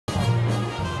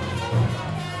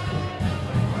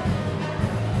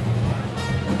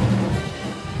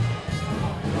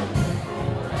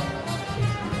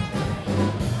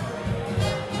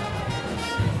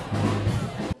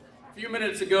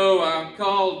minutes ago, I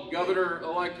called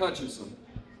Governor-elect Hutchinson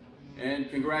and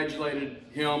congratulated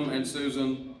him and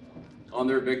Susan on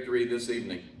their victory this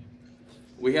evening.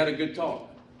 We had a good talk.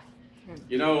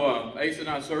 You know, Asa and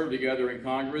I served together in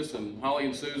Congress, and Holly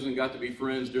and Susan got to be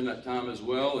friends during that time as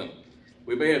well. And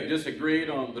we may have disagreed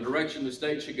on the direction the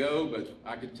state should go, but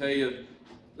I can tell you,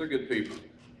 they're good people.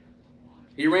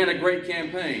 He ran a great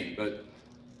campaign, but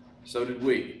so did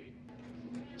we.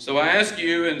 So I ask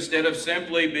you, instead of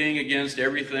simply being against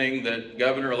everything that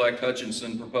Governor-elect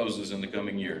Hutchinson proposes in the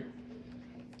coming year,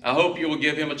 I hope you will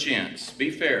give him a chance.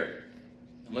 Be fair,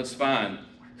 and let's find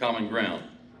common ground.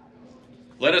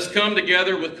 Let us come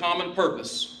together with common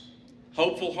purpose,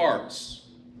 hopeful hearts,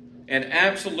 and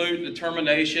absolute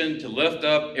determination to lift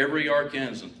up every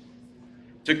Arkansan,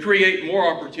 to create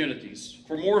more opportunities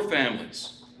for more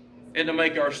families, and to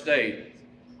make our state,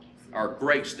 our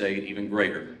great state, even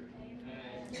greater.